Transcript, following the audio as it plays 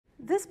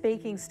This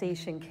baking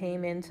station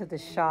came into the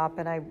shop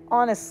and I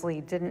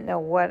honestly didn't know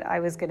what I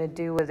was going to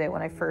do with it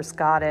when I first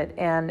got it.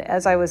 And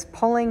as I was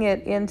pulling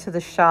it into the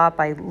shop,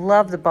 I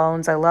love the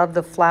bones. I love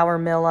the flour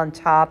mill on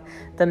top,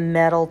 the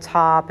metal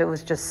top. It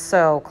was just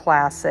so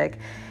classic.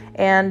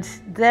 And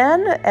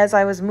then as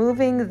I was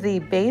moving the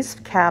base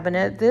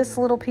cabinet, this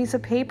little piece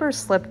of paper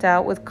slipped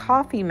out with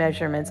coffee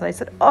measurements. And I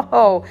said,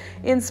 oh,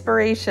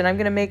 inspiration, I'm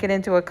going to make it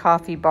into a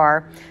coffee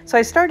bar. So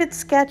I started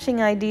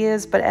sketching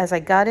ideas, but as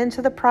I got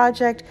into the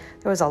project,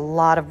 there was a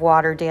lot of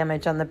water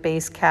damage on the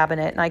base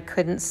cabinet and I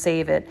couldn't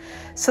save it.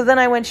 So then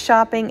I went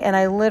shopping and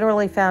I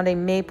literally found a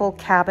maple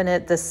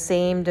cabinet the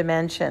same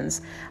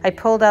dimensions. I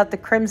pulled out the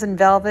crimson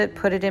velvet,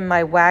 put it in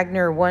my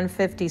Wagner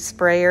 150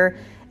 sprayer,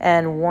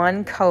 and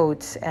one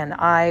coat, and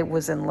I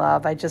was in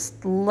love. I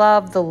just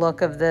loved the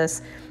look of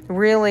this.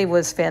 Really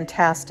was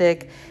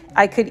fantastic.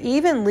 I could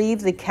even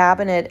leave the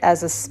cabinet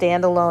as a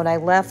standalone. I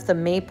left the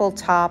maple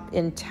top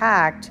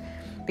intact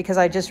because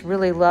I just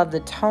really loved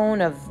the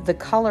tone of the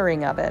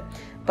coloring of it.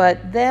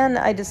 But then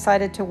I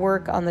decided to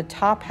work on the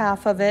top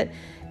half of it,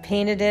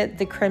 painted it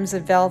the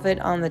crimson velvet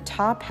on the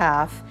top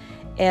half,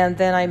 and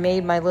then I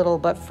made my little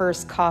But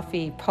First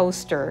Coffee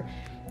poster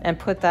and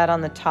put that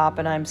on the top,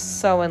 and I'm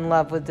so in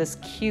love with this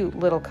cute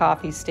little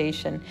coffee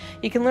station.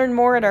 You can learn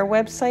more at our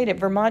website at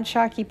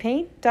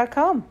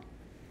vermontchalkypaint.com.